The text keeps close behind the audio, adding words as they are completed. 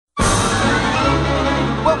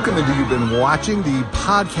Welcome into You've Been Watching, the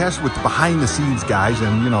podcast with the behind-the-scenes guys.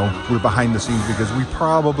 And, we're behind the scenes because we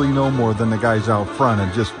probably know more than the guys out front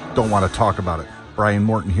and just don't want to talk about it. Brian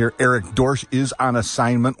Morton here. Eric Dorsch is on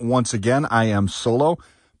assignment once again. I am solo,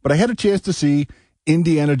 but I had a chance to see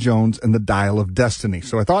Indiana Jones and the Dial of Destiny.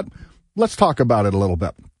 So I thought, let's talk about it a little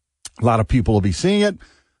bit. A lot of people will be seeing it.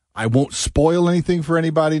 I won't spoil anything for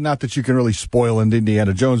anybody. Not that you can really spoil an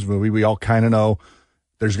Indiana Jones movie. We all kind of know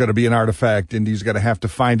there's going to be an artifact. Indy's going to have to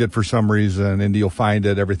find it for some reason. Indy will find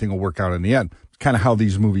it. Everything will work out in the end. It's kind of how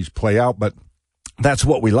these movies play out, but that's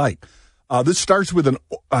what we like. This starts with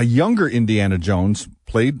a younger Indiana Jones,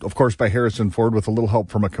 played, of course, by Harrison Ford with a little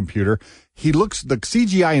help from a computer. The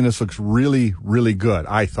CGI in this looks really, really good,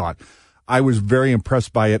 I thought. I was very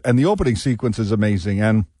impressed by it, and the opening sequence is amazing.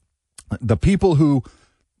 And the people who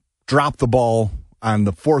dropped the ball on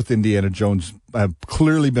the fourth Indiana Jones have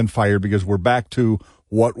clearly been fired because we're back to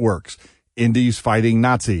what works. Indy's fighting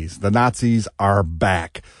Nazis. The Nazis are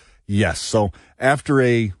back. Yes. So after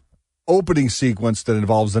a opening sequence that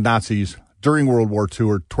involves the Nazis during World War II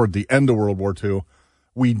or toward the end of World War II,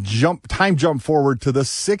 we time jump forward to the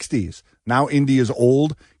 60s. Now Indy is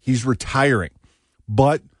old. He's retiring.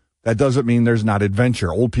 But that doesn't mean there's not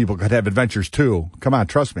adventure. Old people could have adventures too. Come on,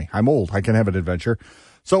 trust me. I'm old. I can have an adventure.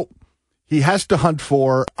 So he has to hunt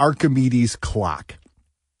for Archimedes' clock.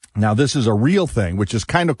 Now, this is a real thing, which is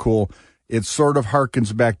kind of cool. It sort of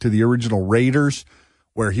harkens back to the original Raiders,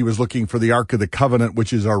 where he was looking for the Ark of the Covenant,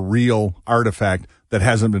 which is a real artifact that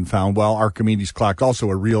hasn't been found. Well, Archimedes' clock, also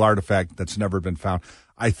a real artifact that's never been found.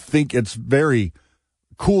 I think it's very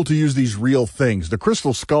cool to use these real things. The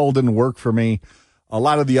Crystal Skull didn't work for me. A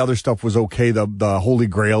lot of the other stuff was okay. The Holy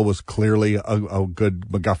Grail was clearly a good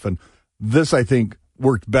MacGuffin. This, I think,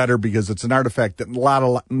 worked better because it's an artifact that not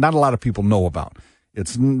a lot of people know about.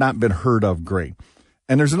 It's not been heard of great.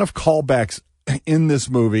 And there's enough callbacks in this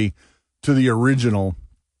movie to the original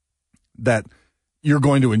that you're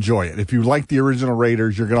going to enjoy it. If you like the original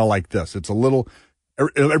Raiders, you're going to like this.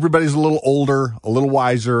 Everybody's a little older, a little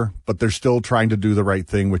wiser, but they're still trying to do the right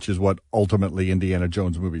thing, which is what ultimately Indiana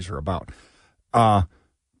Jones movies are about.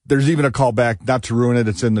 There's even a callback, not to ruin it,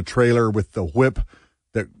 it's in the trailer with the whip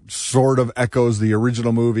that sort of echoes the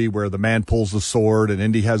original movie where the man pulls the sword and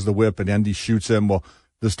Indy has the whip and Indy shoots him. Well,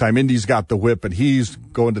 this time Indy's got the whip and he's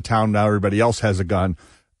going to town now. Everybody else has a gun.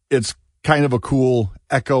 It's kind of a cool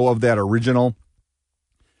echo of that original.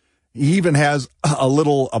 He even has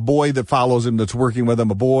a boy that follows him that's working with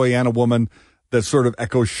him, a boy and a woman that sort of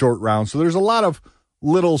echoes Short Round. So there's a lot of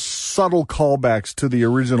little subtle callbacks to the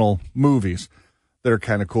original movies that are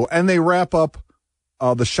kind of cool. And they wrap up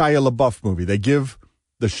the Shia LaBeouf movie. They give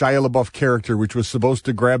the Shia LaBeouf character, which was supposed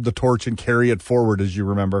to grab the torch and carry it forward, as you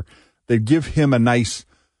remember, they give him a nice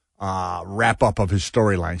wrap-up of his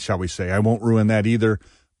storyline, shall we say. I won't ruin that either,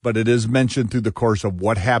 but it is mentioned through the course of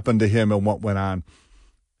what happened to him and what went on,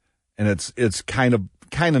 and it's kind of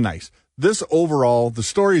nice. This overall, the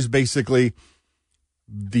story is basically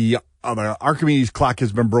the Archimedes' clock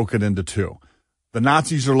has been broken into two. The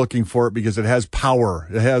Nazis are looking for it because it has power.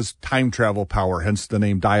 It has time travel power, hence the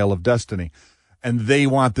name Dial of Destiny. And they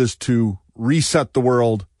want this to reset the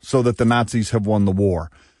world so that the Nazis have won the war.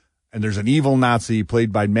 And there's an evil Nazi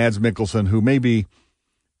played by Mads Mikkelsen who maybe,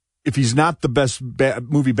 if he's not the best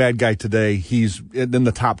movie bad guy today, he's in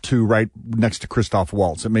the top two right next to Christoph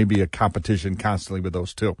Waltz. It may be a competition constantly with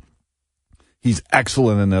those two. He's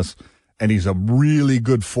excellent in this, and he's a really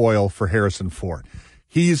good foil for Harrison Ford.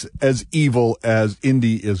 He's as evil as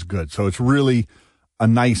Indy is good. So it's really a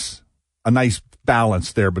nice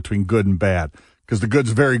balance there between good and bad. Because the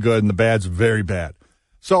good's very good and the bad's very bad.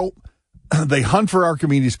 So they hunt for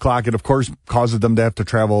Archimedes' clock. It, of course, causes them to have to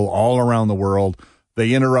travel all around the world.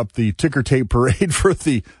 They interrupt the ticker tape parade for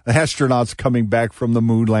the astronauts coming back from the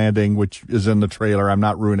moon landing, which is in the trailer. I'm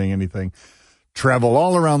not ruining anything. Travel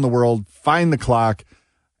all around the world, find the clock,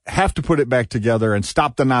 have to put it back together and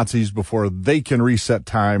stop the Nazis before they can reset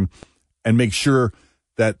time and make sure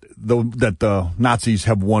that the Nazis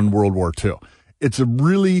have won World War II. It's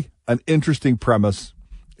an interesting premise.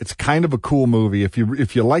 It's kind of a cool movie. If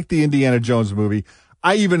you like the Indiana Jones movie,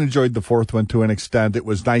 I even enjoyed the fourth one to an extent. It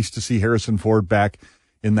was nice to see Harrison Ford back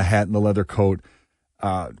in the hat and the leather coat.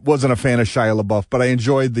 Wasn't a fan of Shia LaBeouf, but I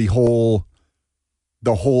enjoyed the whole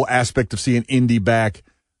aspect of seeing Indy back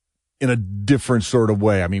in a different sort of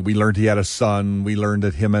way. I mean, we learned he had a son. We learned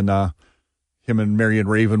that him and Marion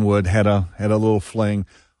Ravenwood had a little fling,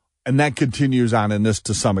 and that continues on in this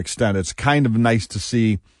to some extent. It's kind of nice to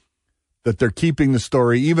see that they're keeping the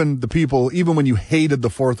story. Even when you hated the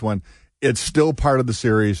fourth one, it's still part of the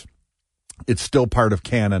series. It's still part of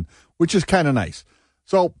canon, which is kind of nice.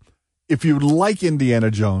 So if you like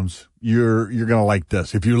Indiana Jones, you're going to like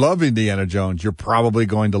this. If you love Indiana Jones, you're probably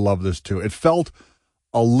going to love this too. It felt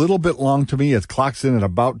a little bit long to me. It clocks in at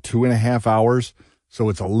about 2.5 hours, so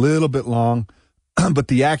it's a little bit long, but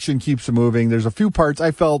the action keeps moving. There's a few parts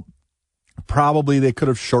I felt probably they could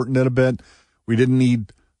have shortened it a bit. We didn't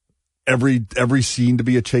need every scene to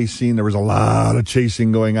be a chase scene. There was a lot of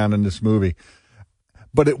chasing going on in this movie,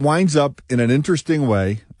 but it winds up in an interesting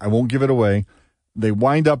way. I won't give it away. They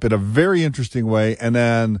wind up in a very interesting way, and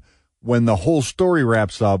then when the whole story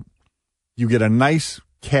wraps up, you get a nice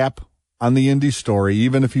cap on the Indy story,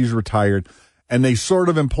 even if he's retired. And they sort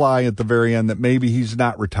of imply at the very end that maybe he's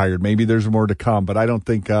not retired. Maybe there's more to come. But I don't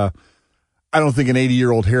think an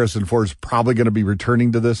 80-year-old Harrison Ford is probably going to be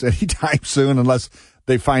returning to this anytime soon, unless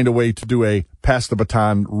they find a way to do a pass the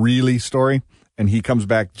baton really story, and he comes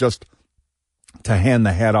back just to hand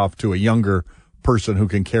the hat off to a younger person who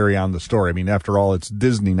can carry on the story. I mean, after all, it's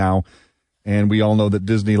Disney now, and we all know that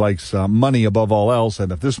Disney likes money above all else.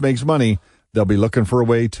 And if this makes money, they'll be looking for a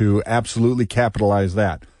way to absolutely capitalize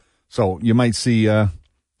that. So you might see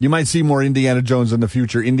more Indiana Jones in the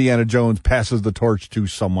future. Indiana Jones passes the torch to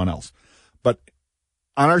someone else. But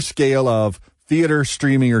on our scale of theater,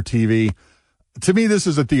 streaming, or TV, to me, this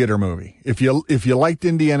is a theater movie. If you liked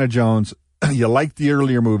Indiana Jones, you liked the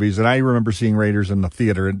earlier movies, and I remember seeing Raiders in the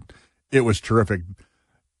theater, and it was terrific.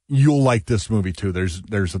 You'll like this movie too.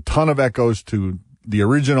 There's a ton of echoes to the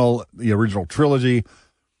original trilogy,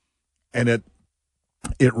 and it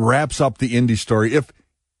wraps up the Indy story.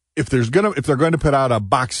 If they're going to put out a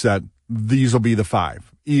box set, these will be the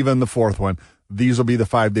 5. Even the 4th one, these will be the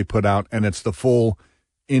 5 they put out, and it's the full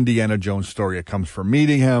Indiana Jones story. It comes from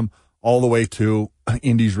meeting him all the way to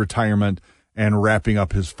Indy's retirement and wrapping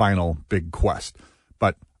up his final big quest.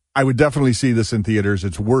 But I would definitely see this in theaters.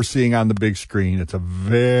 It's worth seeing on the big screen. It's a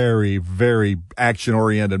very, very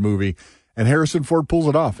action-oriented movie, and Harrison Ford pulls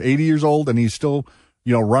it off. 80 years old, and he's still,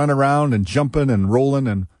 running around and jumping and rolling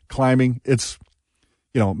and climbing. It's,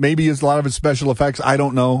 maybe it's a lot of it's special effects. I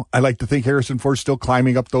don't know. I like to think Harrison Ford's still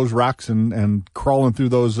climbing up those rocks and crawling through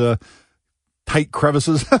those tight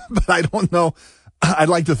crevices, but I don't know. I'd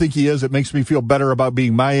like to think he is. It makes me feel better about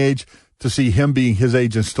being my age to see him being his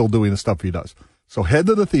age and still doing the stuff he does. So head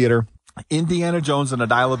to the theater. Indiana Jones and the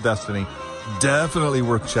Dial of Destiny. Definitely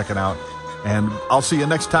worth checking out. And I'll see you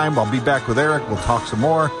next time. I'll be back with Eric. We'll talk some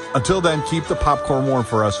more. Until then, keep the popcorn warm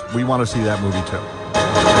for us. We want to see that movie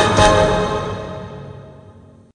too.